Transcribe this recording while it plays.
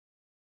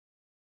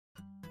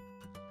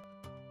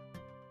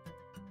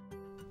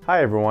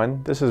Hi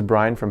everyone, this is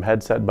Brian from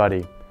Headset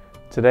Buddy.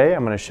 Today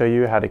I'm going to show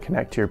you how to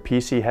connect your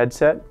PC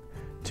headset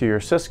to your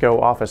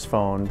Cisco office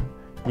phone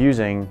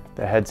using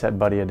the Headset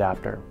Buddy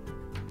adapter.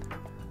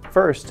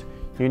 First,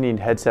 you need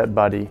Headset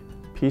Buddy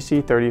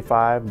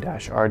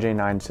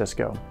PC35-RJ9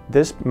 Cisco.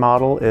 This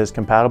model is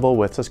compatible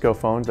with Cisco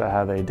phones that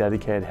have a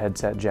dedicated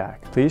headset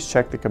jack. Please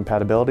check the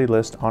compatibility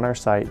list on our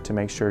site to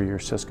make sure your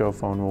Cisco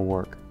phone will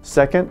work.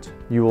 Second,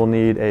 you will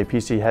need a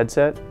PC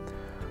headset.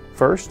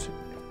 First,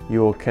 you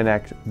will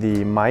connect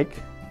the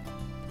mic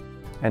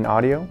and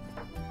audio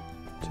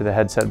to the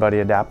Headset Buddy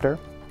adapter.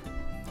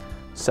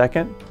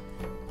 Second,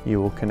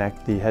 you will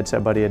connect the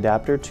Headset Buddy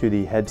adapter to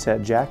the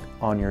headset jack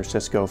on your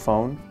Cisco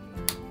phone.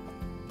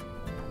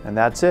 And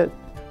that's it.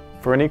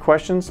 For any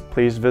questions,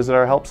 please visit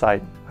our help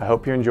site. I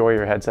hope you enjoy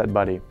your Headset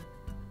Buddy.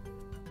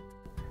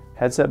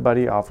 Headset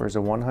Buddy offers a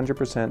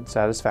 100%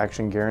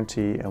 satisfaction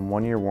guarantee and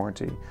 1-year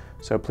warranty,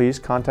 so please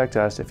contact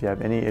us if you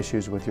have any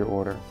issues with your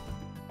order.